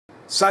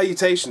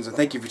Salutations, and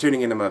thank you for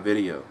tuning into my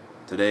video.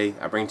 Today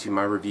I bring to you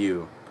my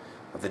review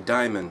of the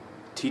Diamond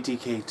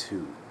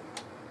TTK2.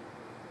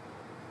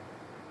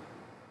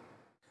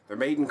 They're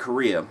made in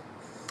Korea,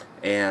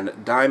 and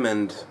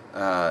Diamond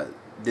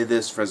did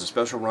this as a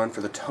special run for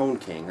the Tone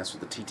King. That's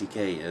what the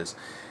TTK is,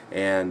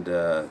 and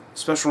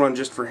special run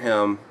just for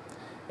him,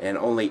 and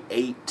only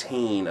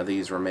 18 of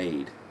these were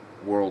made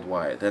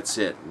worldwide. That's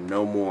it,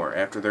 no more.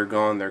 After they're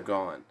gone, they're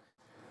gone.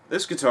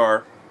 This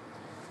guitar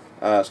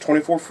it's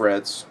 24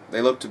 frets.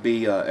 They look to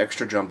be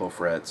extra jumbo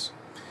frets.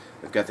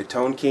 They've got the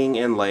Tone King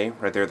inlay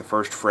right there, the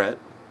first fret.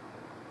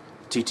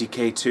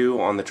 TTK2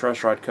 on the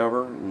truss rod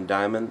cover, and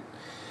Diamond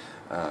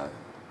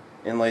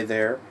inlay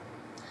there.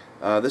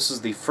 This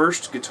is the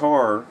first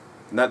guitar,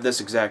 not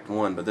this exact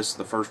one, but this is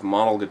the first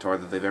model guitar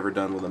that they've ever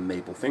done with a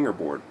maple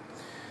fingerboard.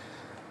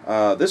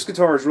 This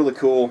guitar is really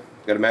cool.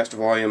 Got a master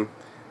volume,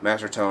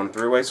 master tone,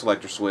 three-way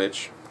selector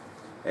switch,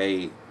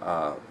 a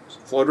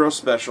Floyd Rose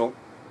Special.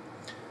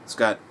 It's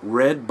got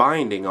red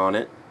binding on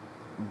it,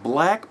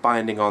 black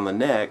binding on the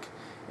neck,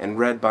 and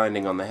red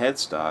binding on the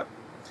headstock.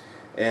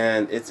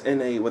 And it's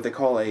in a what they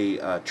call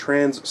a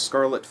trans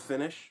scarlet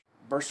finish.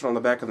 Bursted on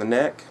the back of the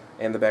neck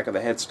and the back of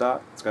the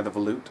headstock. It's got the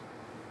volute.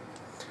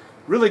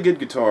 Really good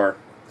guitar.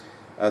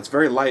 It's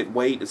very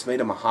lightweight. It's made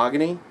of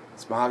mahogany.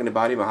 It's mahogany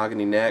body,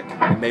 mahogany neck,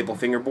 and maple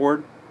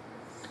fingerboard.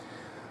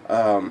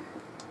 I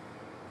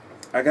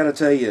gotta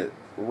tell you,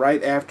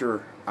 right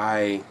after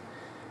I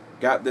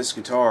got this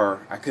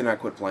guitar, I could not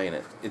quit playing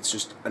it. It's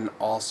just an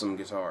awesome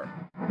guitar.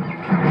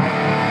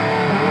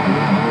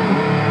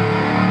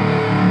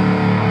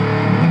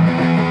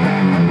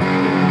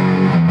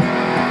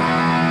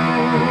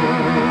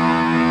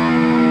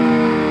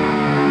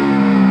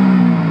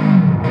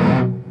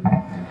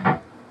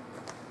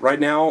 Right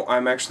now,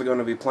 I'm actually going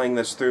to be playing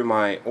this through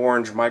my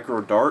Orange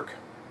Micro Dark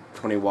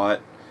 20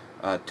 watt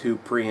 2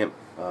 preamp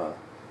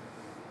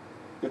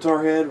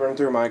guitar head running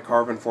through my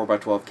Carbon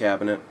 4x12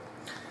 cabinet.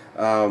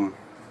 And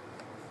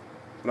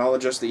I'll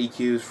adjust the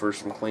EQs for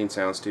some clean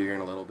sounds too here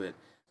in a little bit.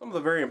 Some of the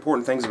very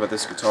important things about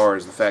this guitar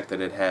is the fact that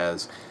it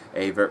has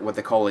what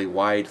they call a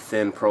wide,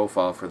 thin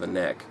profile for the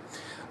neck.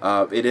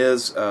 It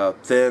is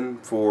thin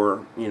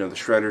for the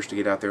shredders to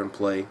get out there and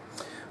play,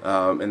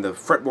 and the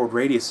fretboard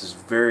radius is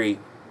very,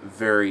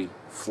 very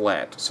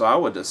flat. So I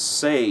would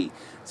say,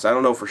 I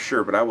don't know for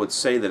sure, but I would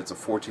say that it's a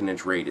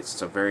 14-inch radius.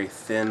 It's a very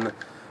thin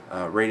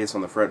radius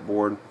on the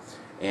fretboard,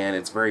 and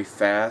it's very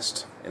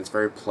fast, and it's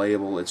very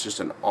playable. It's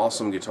just an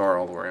awesome guitar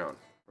all around.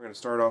 We're going to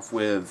start off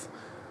with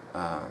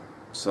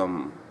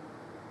some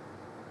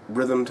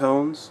rhythm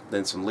tones,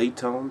 then some lead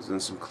tones, then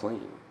some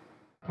clean.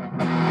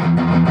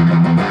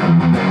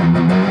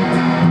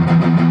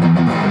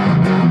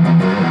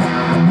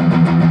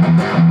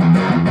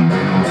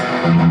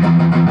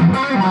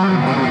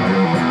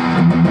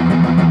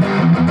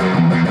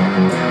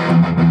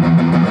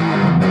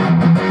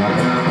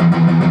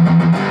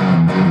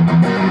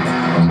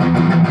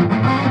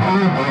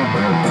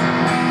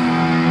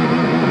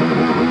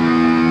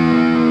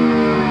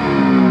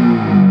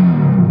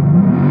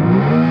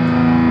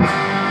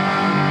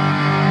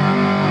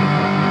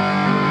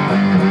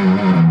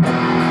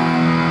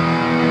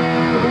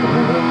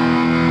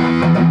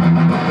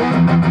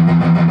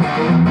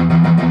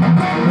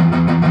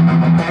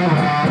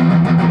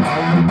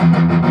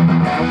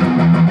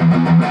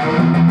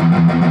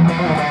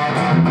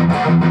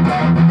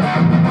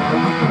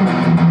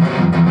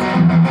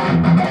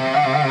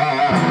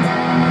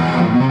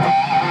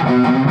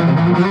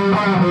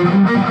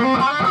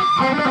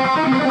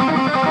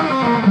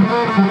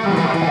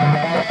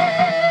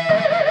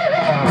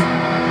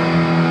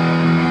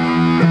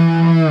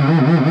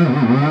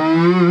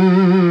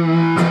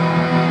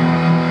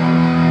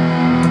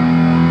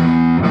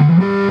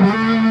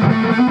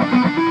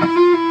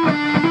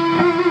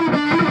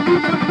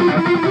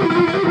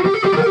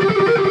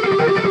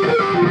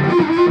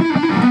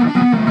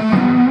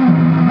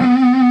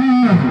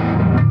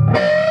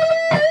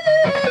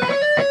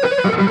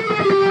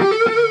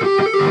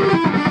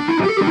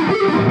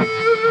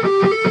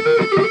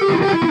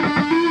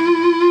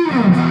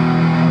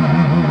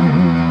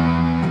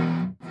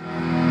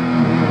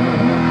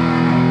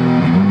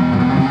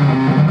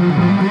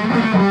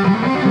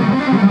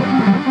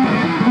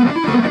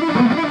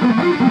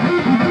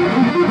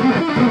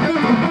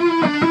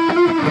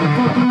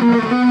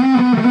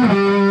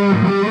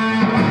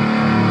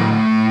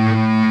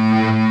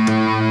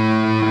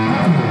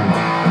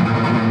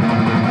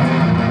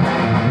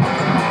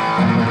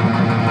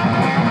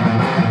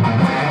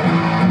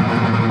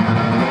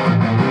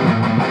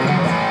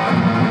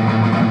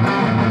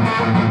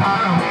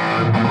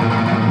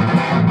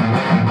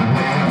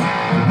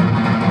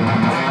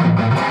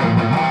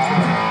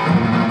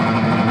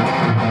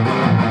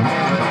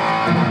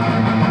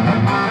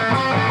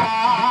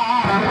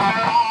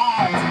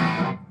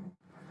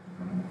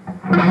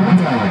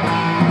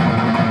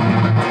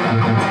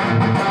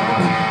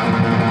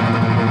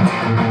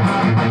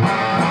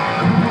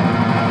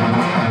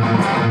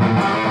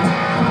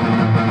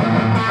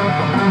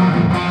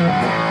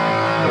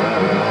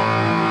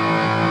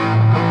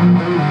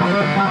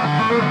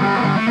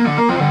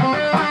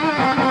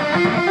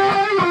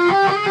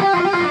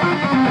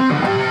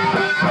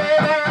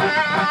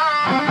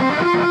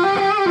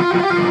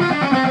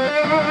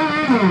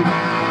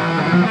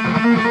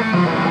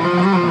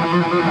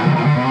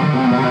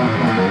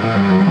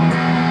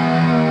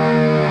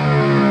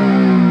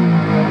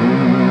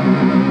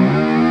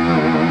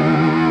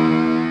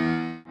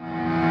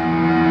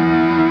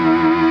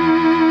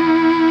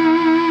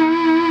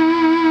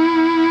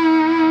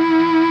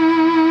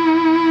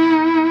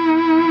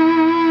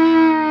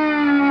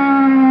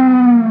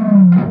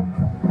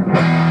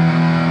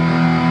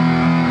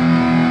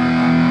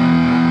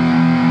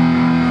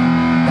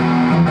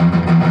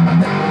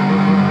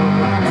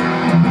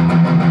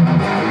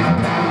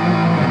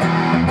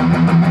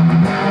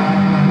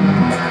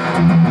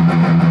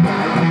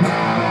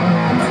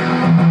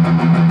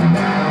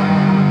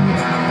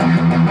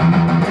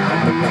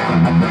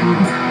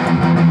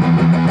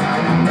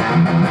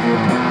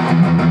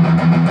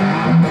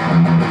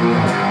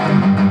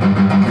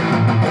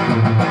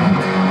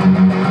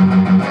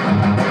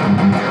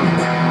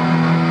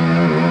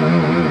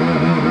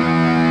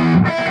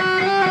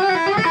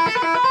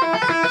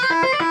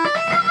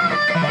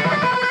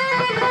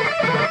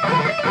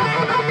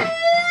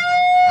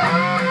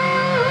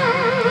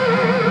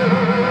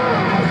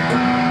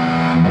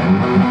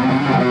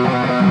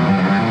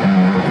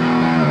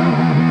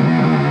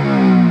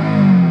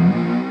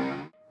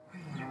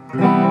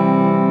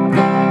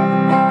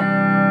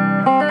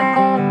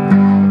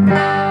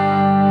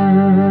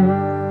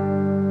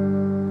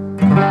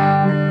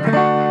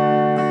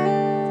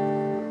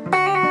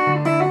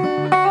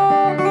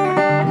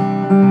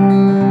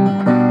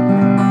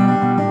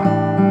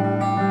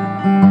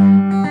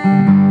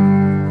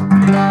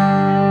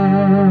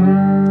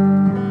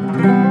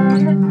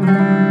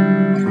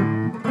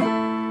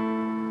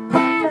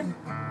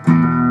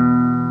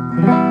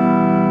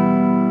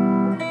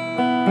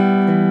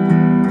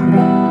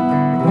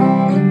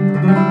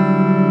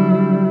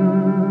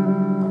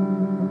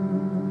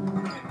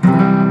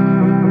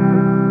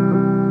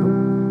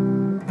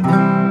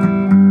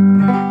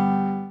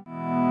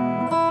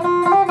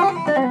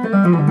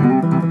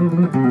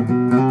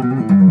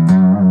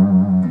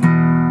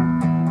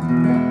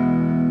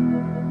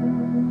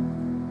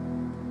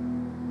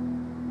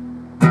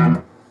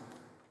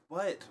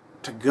 But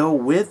to go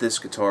with this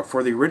guitar,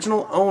 for the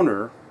original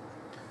owner,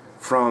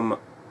 from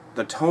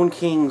the Tone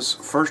King's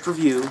first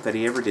review that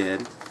he ever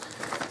did,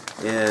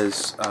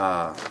 is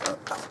a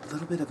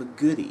little bit of a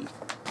goodie.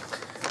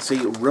 See,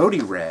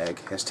 Roadie Rag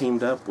has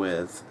teamed up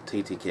with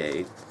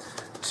TTK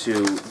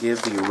to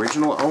give the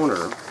original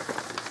owner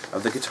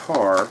of the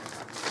guitar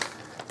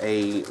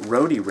a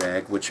Roadie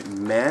Rag which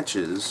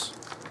matches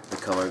the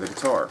color of the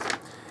guitar,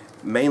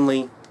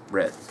 mainly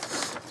red.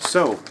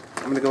 So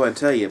I'm going to go ahead and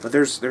tell you, but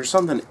there's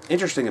something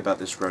interesting about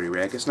this Roadie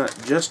Rag. It's not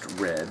just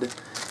red.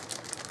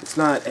 It's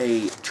not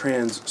a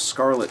trans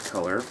scarlet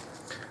color,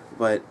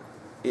 but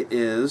it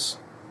is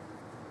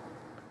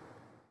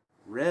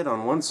red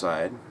on one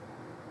side,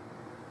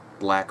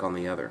 black on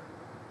the other.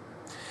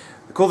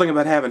 The cool thing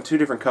about having two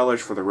different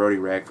colors for the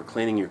Roadie Rag for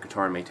cleaning your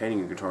guitar and maintaining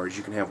your guitar is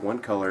you can have one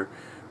color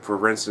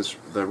for instance,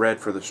 the red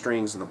for the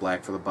strings and the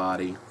black for the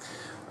body.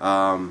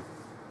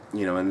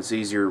 You know, and it's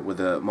easier with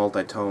a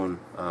multi-tone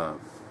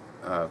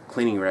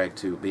cleaning rag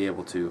to be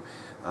able to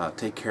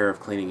take care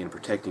of cleaning and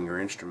protecting your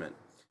instrument.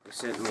 They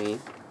sent me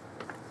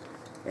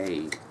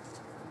a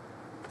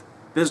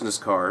business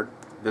card.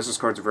 Business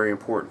cards are very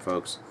important,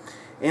 folks.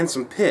 And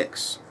some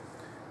picks.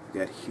 We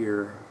got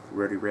here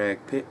Roadie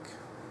Rag pick.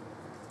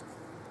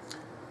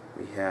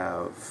 We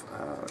have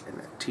a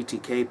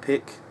TTK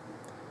pick.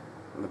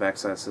 On the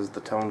backside says the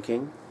Tone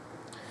King.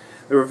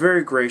 They were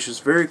very gracious,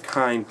 very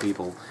kind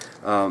people.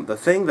 The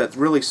thing that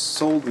really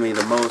sold me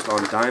the most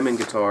on Diamond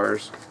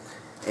guitars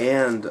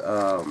and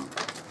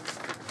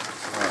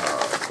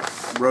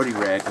Roadie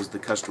Rag was the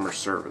customer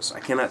service. I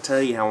cannot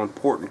tell you how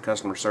important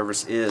customer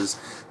service is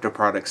to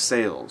product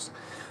sales.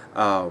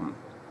 When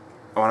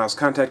I was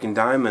contacting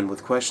Diamond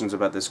with questions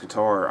about this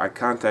guitar, I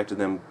contacted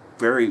them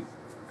very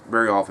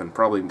often,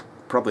 probably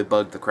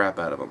bugged the crap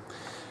out of them.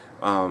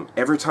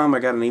 Every time I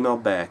got an email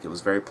back, it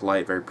was very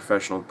polite, very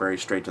professional, very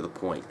straight to the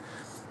point.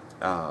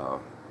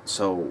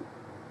 So,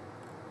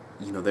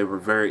 you know,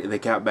 they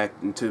got back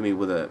to me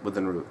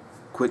within a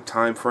quick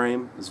time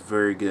frame. It was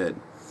very good.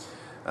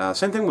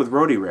 Same thing with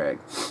Roadie Rag.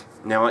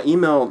 Now, I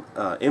emailed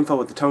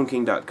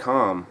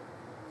info@thetoneking.com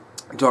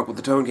and talked with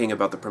the Tone King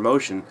about the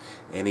promotion,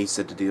 and he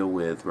said to deal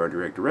with Roadie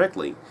Rag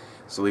directly.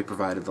 So we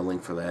provided the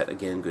link for that.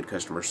 Again, good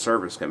customer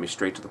service, got me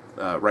straight to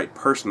the right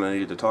person I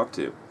needed to talk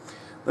to.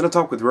 Then I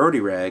talked with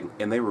Roadie Rag,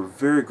 and they were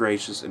very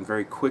gracious and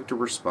very quick to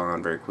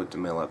respond, very quick to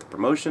mail out the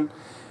promotion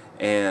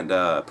and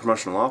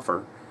promotional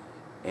offer.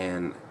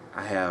 And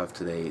I have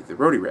today the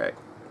Roadie Rag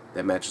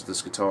that matches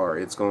this guitar.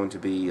 It's going to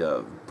be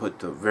put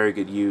to very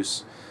good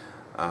use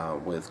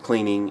with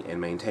cleaning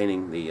and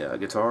maintaining the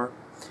guitar.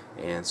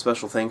 And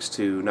special thanks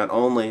to not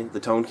only the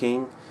Tone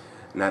King,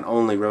 not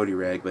only Roadie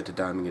Rag, but to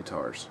Diamond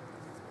Guitars.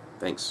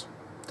 Thanks.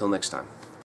 Till next time.